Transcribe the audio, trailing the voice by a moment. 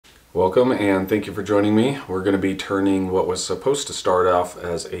Welcome and thank you for joining me. We're going to be turning what was supposed to start off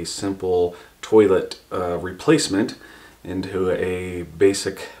as a simple toilet replacement into a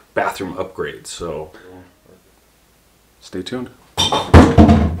basic bathroom upgrade. So stay tuned.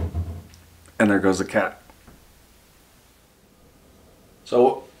 And there goes the cat.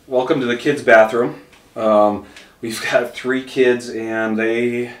 So welcome to the kids' bathroom. We've got 3 kids and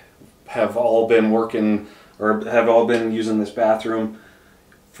they have all been working or have all been using this bathroom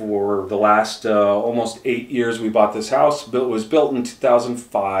for the last almost 8 years. We bought this house. It was built in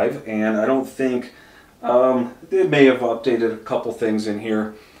 2005, and I don't think they may have updated a couple things in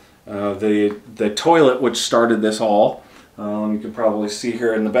here. The toilet, which started this all, you can probably see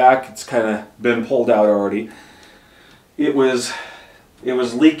here in the back, it's kind of been pulled out already. It was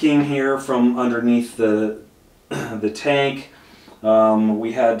leaking here from underneath the tank.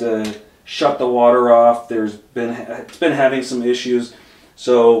 We had to shut the water off. It's been having some issues.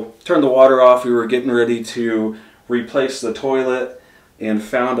 So turned the water off. We were getting ready to replace the toilet and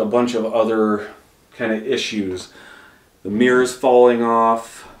found a bunch of other kind of issues. The mirror's falling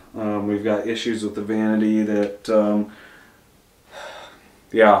off. We've got issues with the vanity that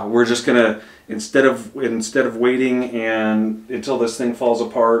yeah, we're just gonna instead of waiting and until this thing falls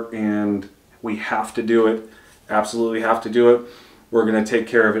apart and we have to do it, absolutely have to do it, we're gonna take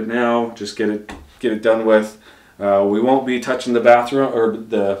care of it now. Just get it done with. We won't be touching the bathroom or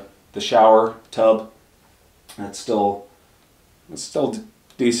the shower tub. It's still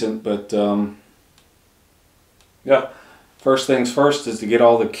decent, but yeah. First things first is to get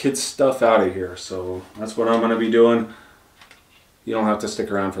all the kids' stuff out of here. So that's what I'm going to be doing. You don't have to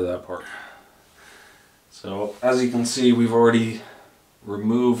stick around for that part. So as you can see, we've already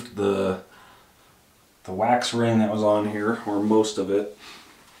removed the wax ring that was on here, or most of it.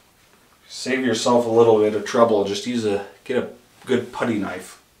 Save yourself a little bit of trouble. Just get a good putty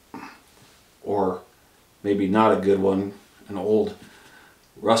knife, or maybe not a good one, an old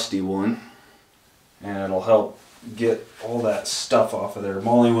rusty one, and it'll help get all that stuff off of there.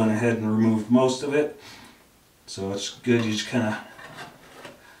 Molly went ahead and removed most of it, so it's good. You just kind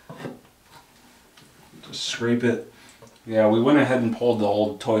of just scrape it. Yeah, we went ahead and pulled the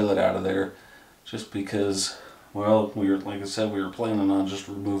old toilet out of there just because, well, like I said, we were planning on just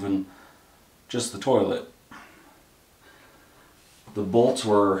removing just the toilet. The bolts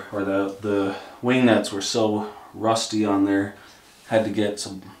were, or the wing nuts were so rusty on there, had to get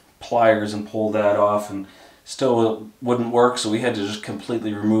some pliers and pull that off, and still it wouldn't work, so we had to just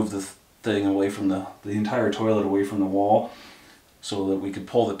completely remove the thing away from the entire toilet away from the wall so that we could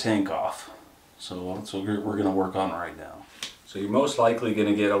pull the tank off. So that's what we're going to work on right now. So you're most likely going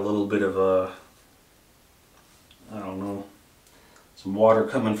to get a little bit of a, I don't know, some water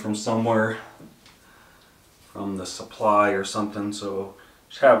coming from somewhere, from the supply or something. So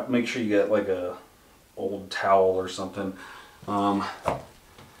just make sure you get like a old towel or something. And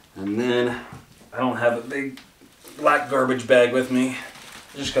then I don't have a big black garbage bag with me.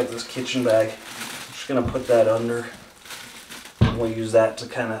 I just got this kitchen bag. I'm just gonna put that under. We'll use that to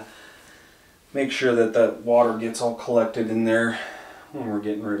kind of make sure that that water gets all collected in there when we're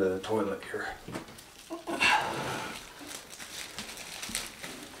getting rid of the toilet here.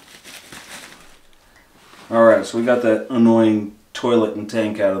 Alright, so we got that annoying toilet and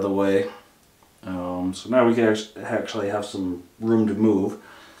tank out of the way. So now we can actually have some room to move.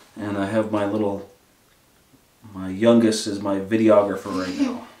 And I have my youngest is my videographer right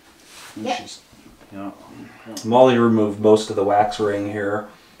now. Yep. Molly removed most of the wax ring here.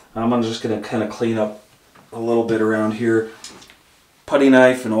 I'm just going to kind of clean up a little bit around here. Putty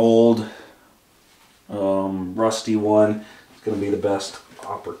knife, an old rusty one. It's going to be the best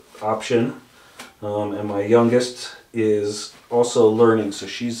option. And my youngest is also learning, so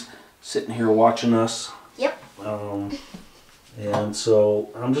she's sitting here watching us. Yep. And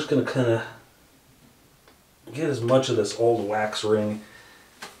so I'm just going to kind of get as much of this old wax ring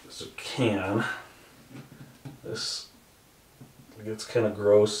as I can. This gets kind of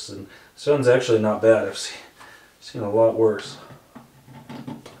gross, and this one's actually not bad. I've seen a lot worse.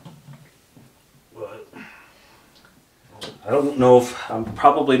 But I don't know if I'm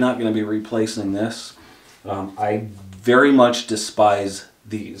probably not going to be replacing this. I very much despise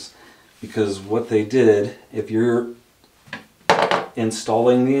these because what they did, if you're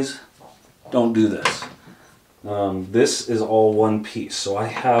installing these, don't do this. This is all one piece. So I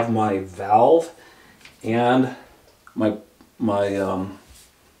have my valve and my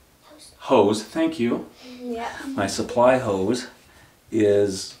hose. Thank you. Yeah. My supply hose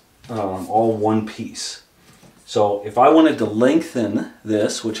is all one piece. So if I wanted to lengthen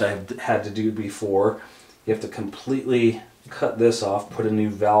this, which I've had to do before, you have to completely cut this off, put a new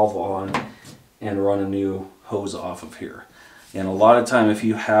valve on, and run a new hose off of here. And a lot of time, if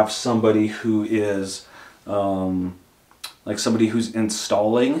you have somebody who is like somebody who's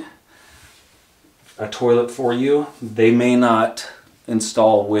installing a toilet for you, they may not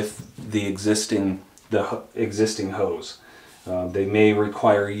install with the existing hose. They may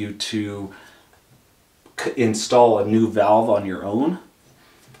require you to install a new valve on your own,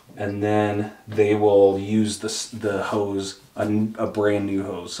 and then they will use the hose, a brand new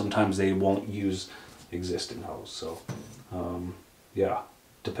hose. Sometimes they won't use existing hose. So yeah,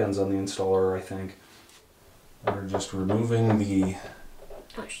 depends on the installer, I think. We're just removing the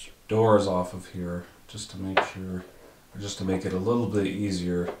doors off of here just to make sure, or just to make it a little bit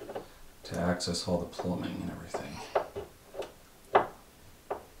easier to access all the plumbing and everything.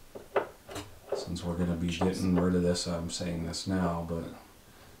 Since we're going to be getting rid of this, I'm saying this now, but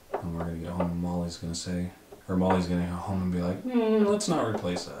then we're going to get home and Molly's going to say, or Molly's going to go home and be like, let's not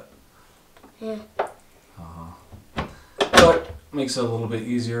replace that. Yeah. But makes it a little bit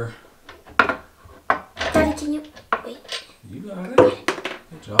easier. Daddy, can you wait? You got it.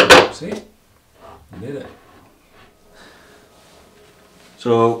 Good job. See? You did it.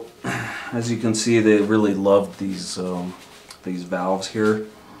 So, as you can see, they really loved these valves here,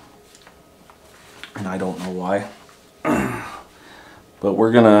 and I don't know why. But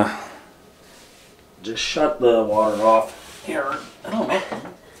we're gonna just shut the water off here. I don't know.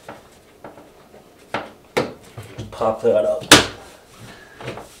 Pop that up.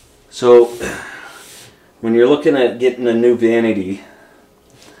 So, when you're looking at getting a new vanity,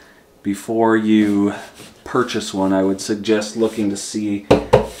 before you purchase one, I would suggest looking to see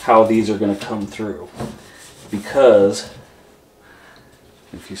how these are going to come through. Because,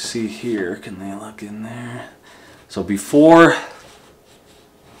 if you see here, can they look in there? So before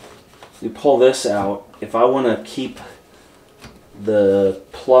you pull this out, if I want to keep the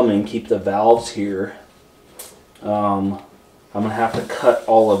plumbing, keep the valves here, I'm going to have to cut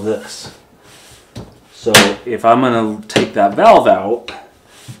all of this. So if I'm going to take that valve out,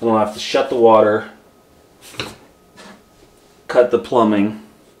 I'm going to have to shut the water, cut the plumbing,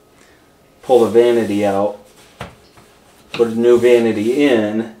 pull the vanity out, put a new vanity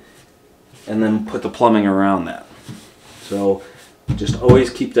in, and then put the plumbing around that. So just always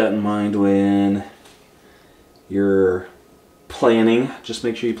keep that in mind when you're planning. Just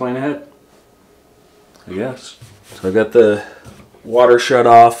make sure you plan ahead, I guess. So I got the water shut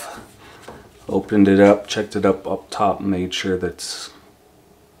off, opened it up, checked it up top, made sure that's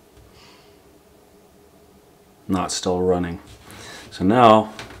not still running. So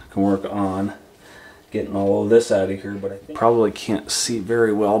now I can work on getting all of this out of here, but I think probably can't see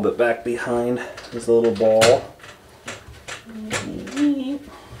very well, but back behind is a little ball.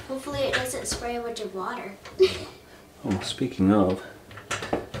 Hopefully it doesn't spray a bunch of water. Oh, speaking of,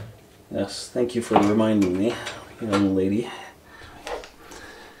 yes, thank you for reminding me, young lady.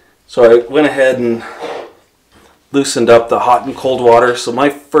 So I went ahead and loosened up the hot and cold water. So my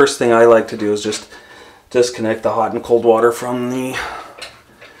first thing I like to do is just disconnect the hot and cold water from the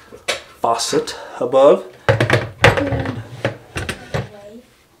faucet above. And,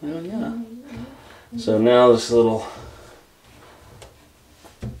 oh yeah. So now this little,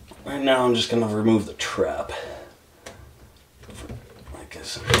 right now I'm just going to remove the trap. I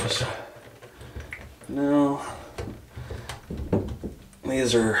guess just, now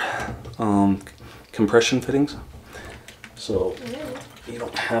these are compression fittings, so you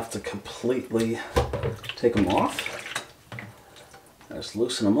don't have to completely take them off. I just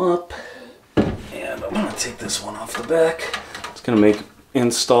loosen them up, and I'm going to take this one off the back. It's going to make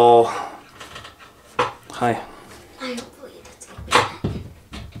install. Hi. I don't believe it's going to be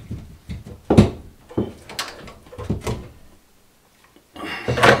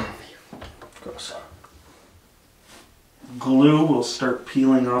Gross. Glue will start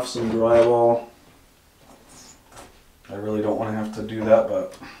peeling off some drywall. I really don't want to have to do that,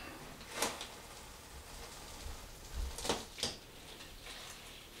 but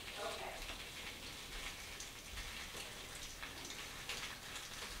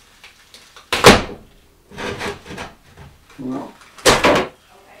well.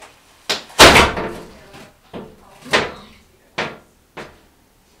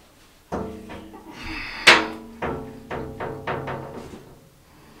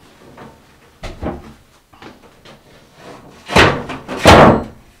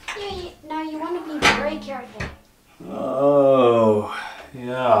 Now you want to be very careful. Oh,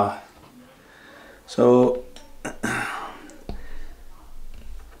 yeah. So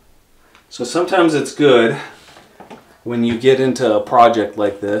sometimes it's good when you get into a project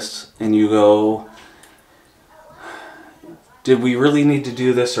like this and you go, did we really need to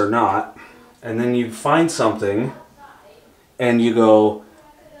do this or not? And then you find something and you go,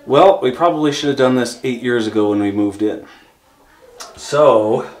 well, we probably should have done this 8 years ago when we moved in.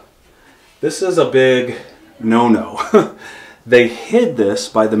 So this is a big no-no. They hid this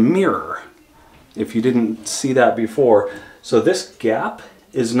by the mirror, if you didn't see that before. So this gap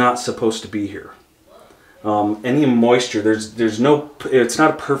is not supposed to be here. Any moisture, there's no, it's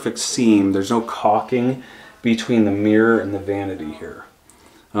not a perfect seam. There's no caulking between the mirror and the vanity here.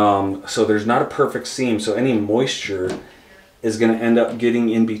 So there's not a perfect seam. So any moisture is going to end up getting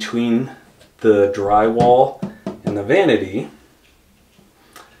in between the drywall and the vanity,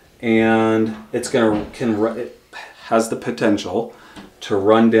 and it's going to it has the potential to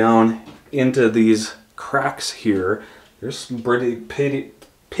run down into these cracks here. There's some pretty big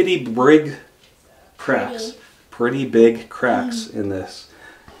cracks, pretty big cracks in this.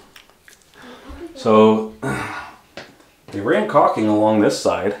 So we ran caulking along this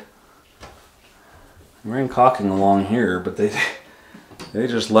side. We ran caulking along here, but they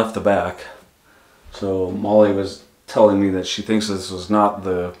just left the back. So Molly was telling me that she thinks this was not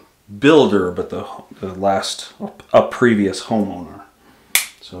the builder, but the previous homeowner.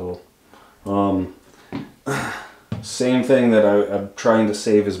 So same thing, that I'm trying to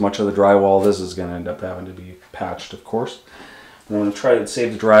save as much of the drywall. This is going to end up having to be patched, of course. And I'm going to try to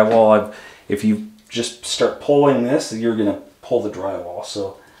save the drywall. If you just start pulling this, you're going to pull the drywall.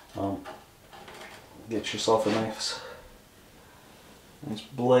 So get yourself a nice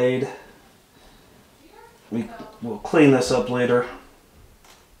blade. We'll clean this up later.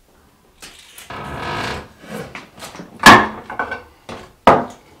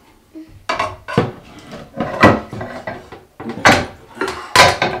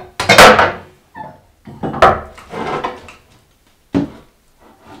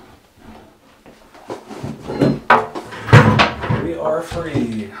 We are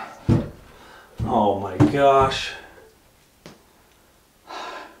free. Oh my gosh.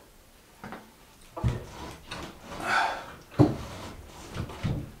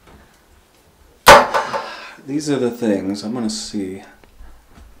 These are the things I'm going to see.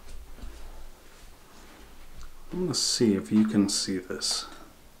 I'm going to see if you can see this.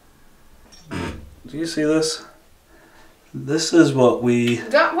 Do you see this? This is what we...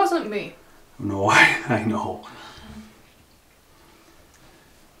 That wasn't me. No, I know.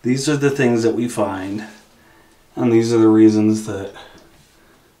 These are the things that we find, and these are the reasons that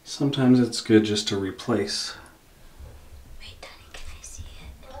sometimes it's good just to replace. Wait, Daddy, can I see it?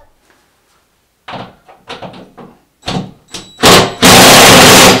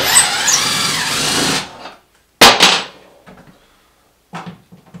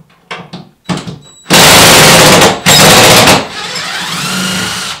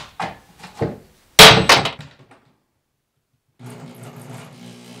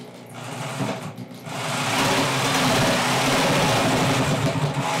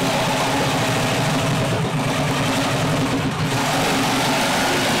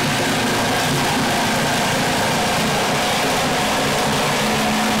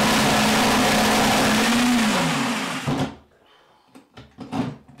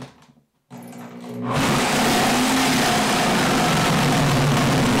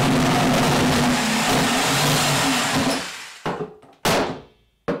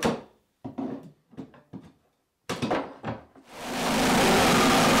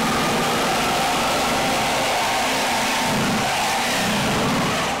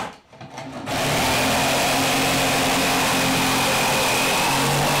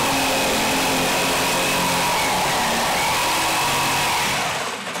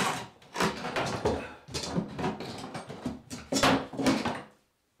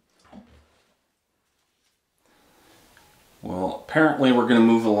 Well, apparently we're going to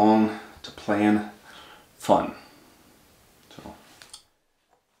move along to plan fun. So.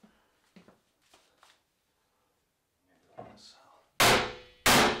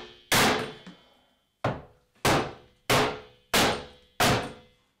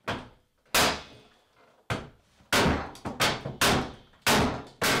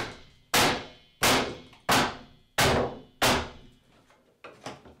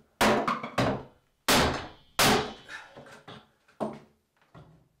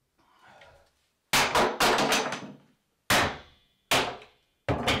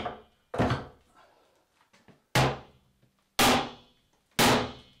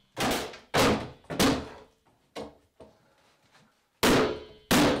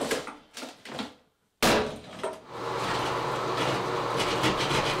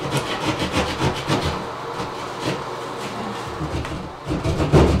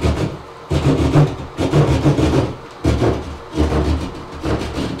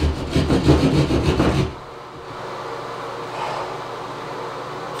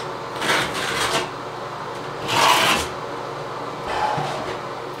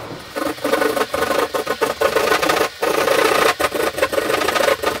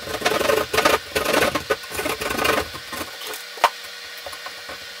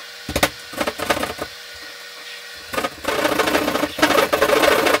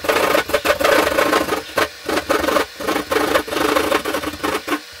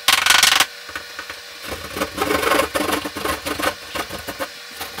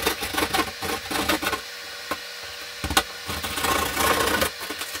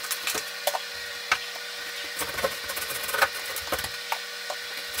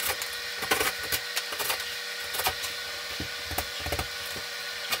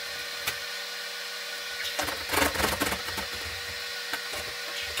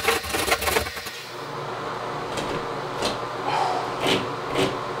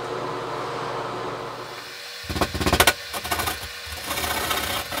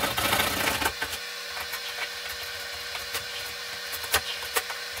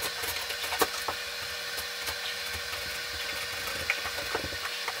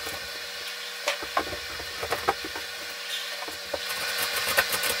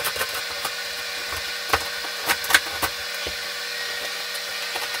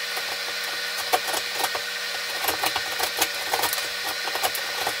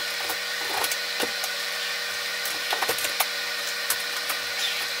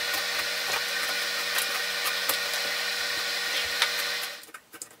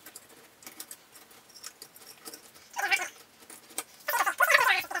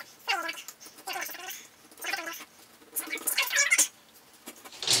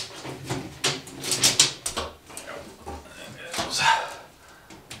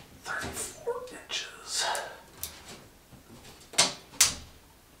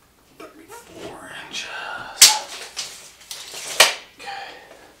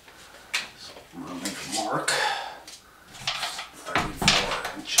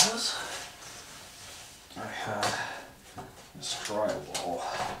 drywall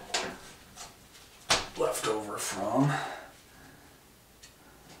left over from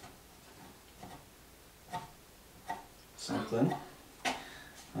something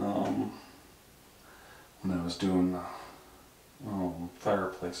when I was doing the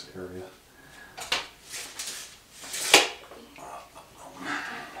fireplace area.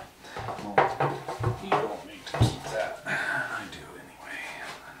 You don't need to keep that. I do anyway.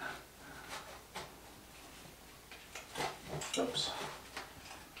 Oops.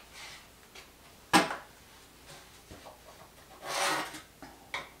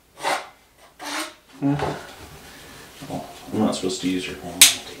 Well, I'm not supposed to use your hand.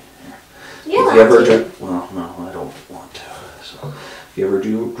 You're If you ever allowed to. do, well, no, I don't want to. So, if you ever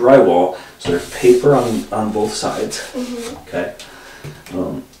do drywall, so there's paper on both sides. Mm-hmm. Okay.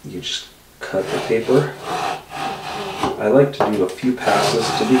 You just cut the paper. I like to do a few passes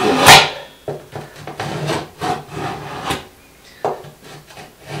to begin with.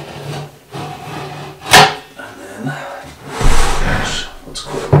 And then, let's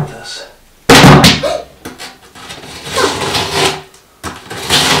quit with this.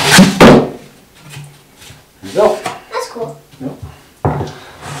 There you go. That's cool. Yep.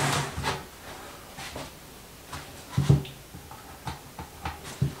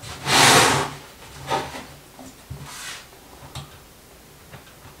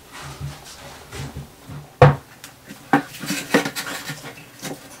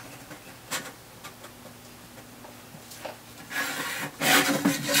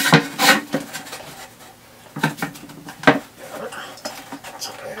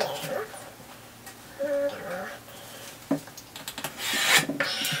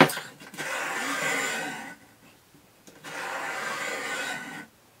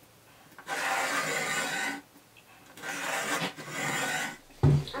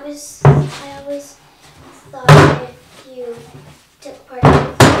 I always thought if you took part of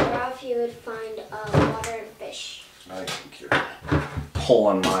the floor off, you would find water and fish. I think you're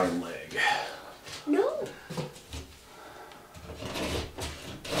pulling my leg. No.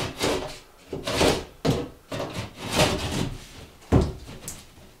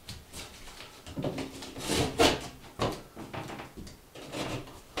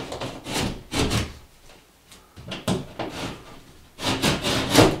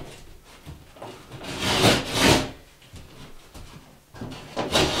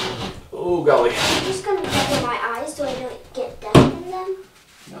 Oh golly. I'm just gonna cover my eyes so I don't get dust in them.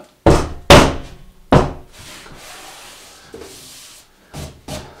 Yep.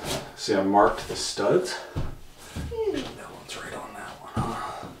 See, I marked the studs. That one's right on that one,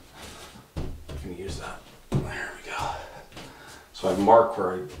 huh? I'm gonna use that. There we go. So I mark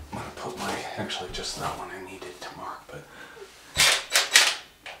where I'm gonna put my, actually just that one I needed to mark, but.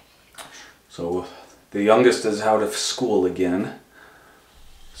 So the youngest is out of school again.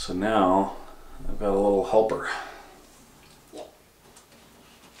 So now I've got a little helper. Yep.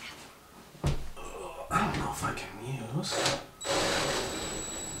 I don't know if I can use.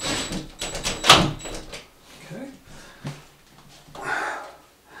 Okay.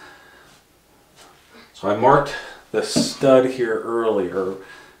 So I marked the stud here earlier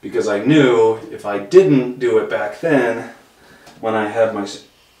because I knew if I didn't do it back then, when I had my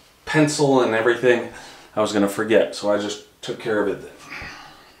pencil and everything, I was going to forget. So I just took care of it then.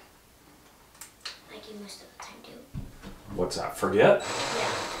 Like you most of the time do. What's that? Forget? Yeah.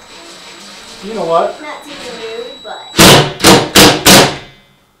 You know what? Not to be rude, but.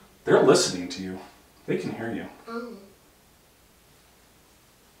 They're listening to you. They can hear you. Oh.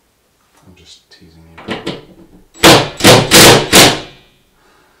 I'm just teasing you.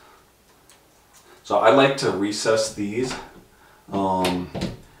 So I like to recess these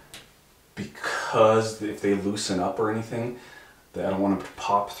because if they loosen up or anything, I don't want them to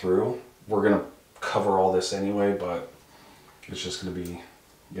pop through. We're going to cover all this anyway, but it's just going to be,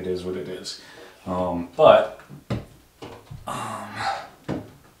 it is what it is.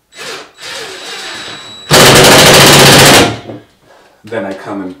 Then I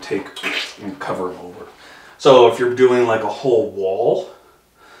come and take and cover them over. So if you're doing like a whole wall,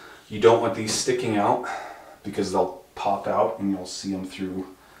 you don't want these sticking out because they'll pop out and you'll see them through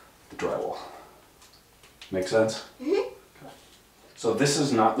the drywall. Make sense? Mm-hmm. Okay. So this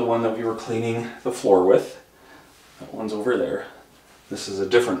is not the one that we were cleaning the floor with. That one's over there. This is a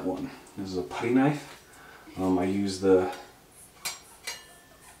different one. This is a putty knife. I use the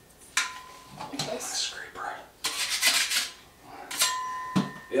scraper.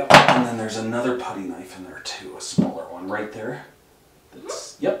 Yep, and then there's another putty knife in there too, a smaller one right there.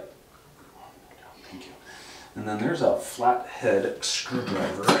 That's, yep. Thank you. And then there's a flathead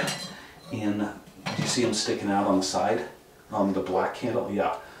screwdriver in, do you see them sticking out on the side? The black handle,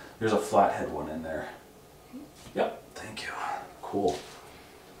 yeah. There's a flathead one in there. Yep, thank you. Cool.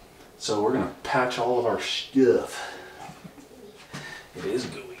 So we're gonna patch all of our stuff. It is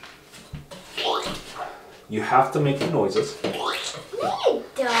gooey. You have to make the noises. No, you don't.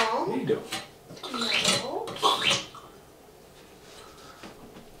 Yeah, you do. No.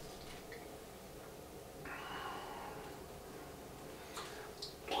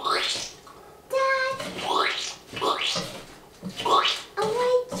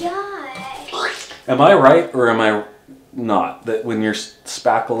 Oh my god. Am I right or am I not? That when you're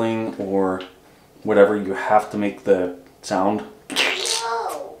spackling or whatever, you have to make the sound?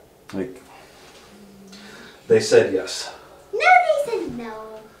 No. Like, they said yes. No, they said no.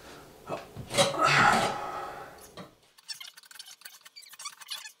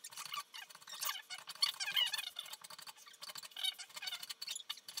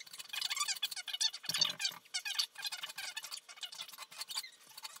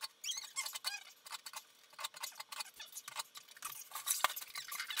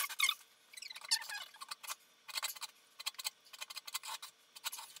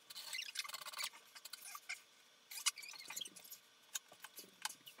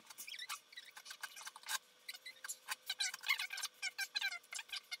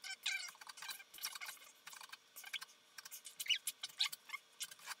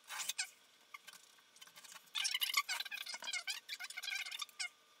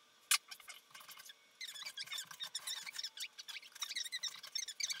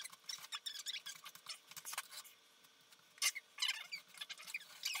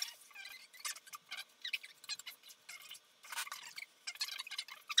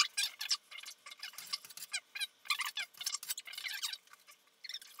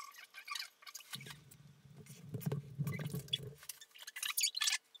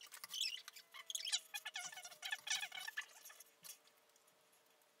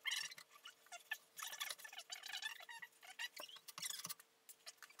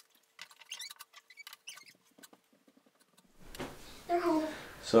 They're home.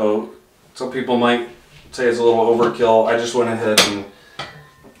 So some people might say it's a little overkill. I just went ahead and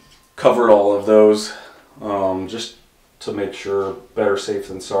covered all of those just to make sure, better safe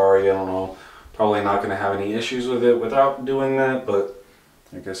than sorry. I don't know, probably not going to have any issues with it without doing that, but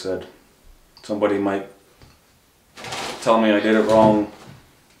like I said, somebody might tell me I did it wrong.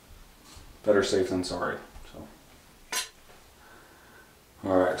 Better safe than sorry. So,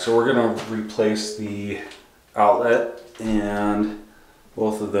 alright, so we're going to replace the outlet and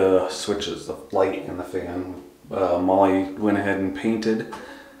both of the switches, the light and the fan. Molly went ahead and painted.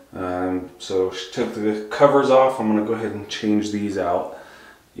 So she took the covers off. I'm going to go ahead and change these out.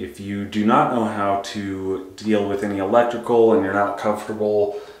 If you do not know how to deal with any electrical and you're not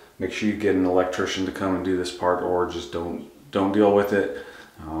comfortable, make sure you get an electrician to come and do this part, or just don't deal with it.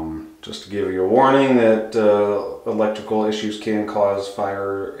 Just to give you a warning that electrical issues can cause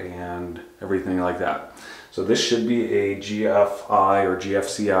fire and everything like that. So this should be a GFI or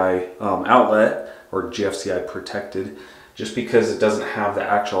GFCI outlet, or GFCI protected. Just because it doesn't have the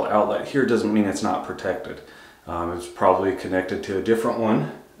actual outlet here doesn't mean it's not protected. It's probably connected to a different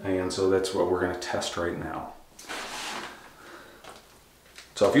one, and so that's what we're going to test right now.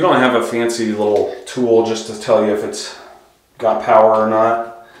 So if you don't have a fancy little tool just to tell you if it's got power or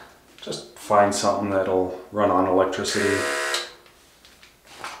not, just find something that'll run on electricity.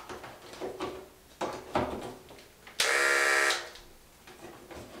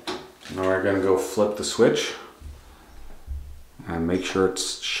 Now we're going to go flip the switch and make sure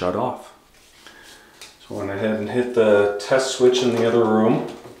it's shut off. So I went ahead and hit the test switch in the other room.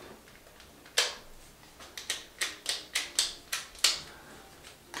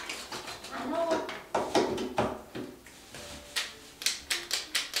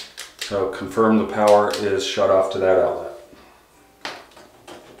 So confirm the power is shut off to that outlet.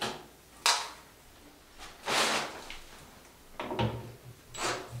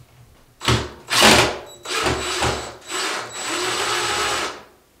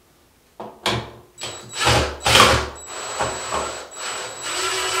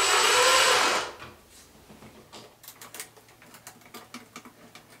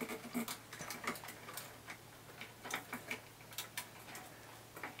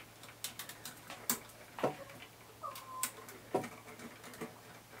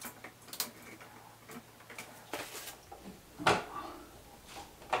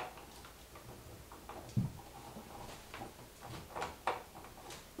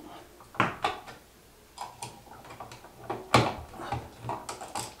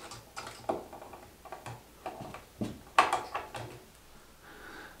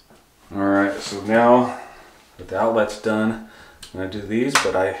 Alright, so now that the outlets done. I'm going to do these,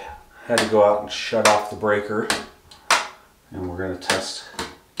 but I had to go out and shut off the breaker. And we're going to test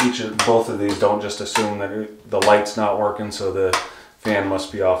both of these. Don't just assume that the light's not working, so the fan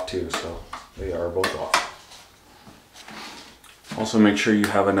must be off too. So they are both off. Also make sure you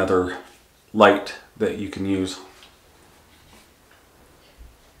have another light that you can use.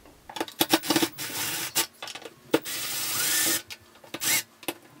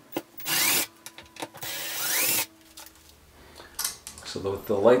 So with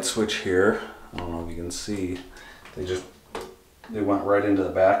the light switch here, I don't know if you can see, they went right into the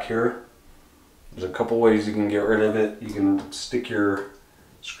back here. There's a couple ways you can get rid of it. You can stick your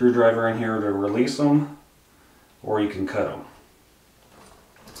screwdriver in here to release them, or you can cut them.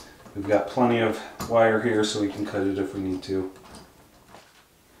 We've got plenty of wire here so we can cut it if we need to.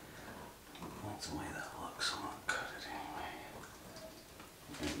 That's the way that looks. I'll cut it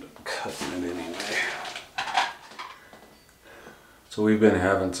anyway. End up cutting it anyway. So we've been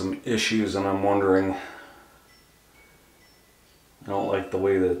having some issues, and I'm wondering, I don't like the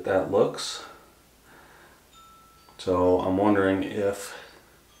way that that looks. So I'm wondering if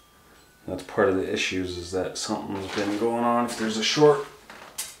that's part of the issues, is that something's been going on, if there's a short.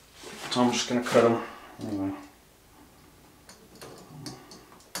 So I'm just going to cut them anyway.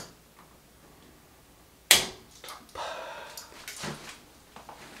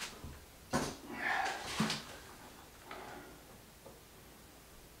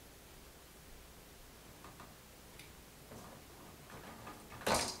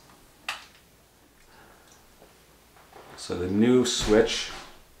 So the new switch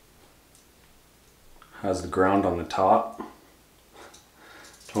has the ground on the top.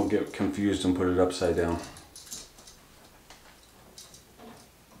 Don't get confused and put it upside down.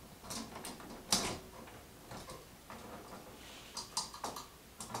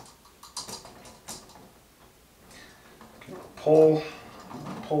 Pull,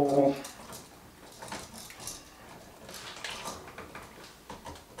 pull.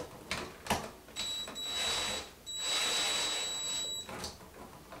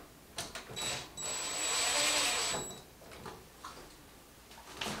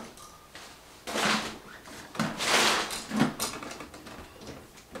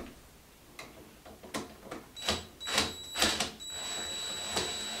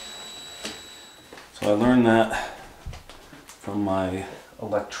 So I learned that from my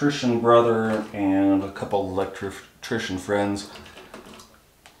electrician brother and a couple electrician friends.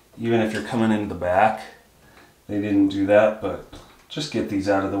 Even if you're coming into the back, they didn't do that, but just get these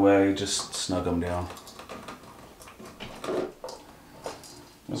out of the way, just snug them down.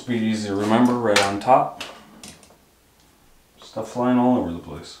 Must be easy to remember, right on top. Stuff flying all over the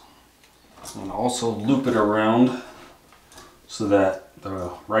place. And also loop it around so that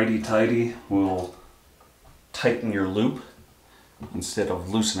the righty-tighty will tighten your loop instead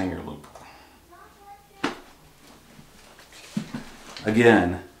of loosening your loop.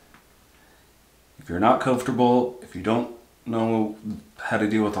 Again, if you're not comfortable, if you don't know how to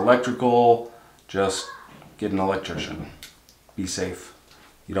deal with electrical, just get an electrician. Be safe.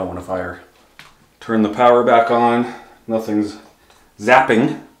 You don't want to fire. Turn the power back on. Nothing's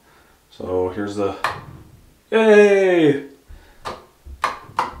zapping. So here's the, yay!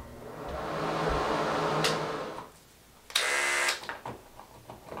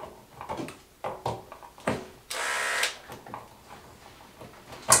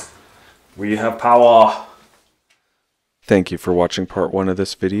 We have power. Thank you for watching part 1 of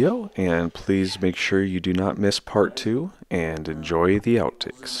this video, and please make sure you do not miss part 2 and enjoy the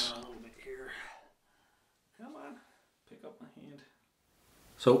outtakes. Come on, pick up my hand.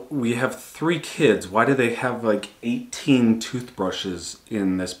 So we have 3 kids. Why do they have like 18 toothbrushes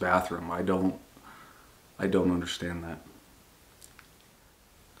in this bathroom? I don't understand that.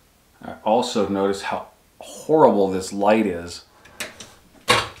 I also noticed how horrible this light is.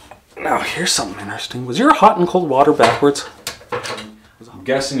 Now, here's something interesting. Was your hot and cold water backwards? I'm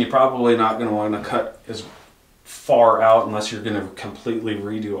guessing you're probably not going to want to cut as far out unless you're going to completely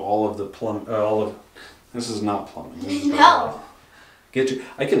redo all of the this is not plumbing. This is No.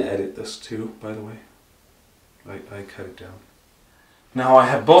 I can edit this too, by the way. I cut it down. Now I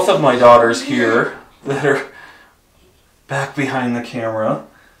have both of my daughters here that are back behind the camera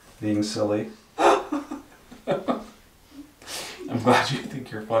being silly. I'm glad you think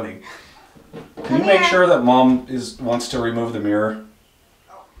you're funny. Can you make sure that Mom wants to remove the mirror?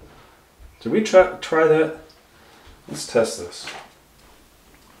 Did we try that? Let's test this.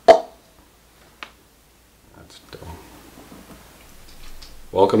 That's dumb.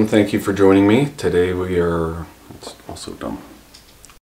 Welcome, thank you for joining me. Today that's also dumb.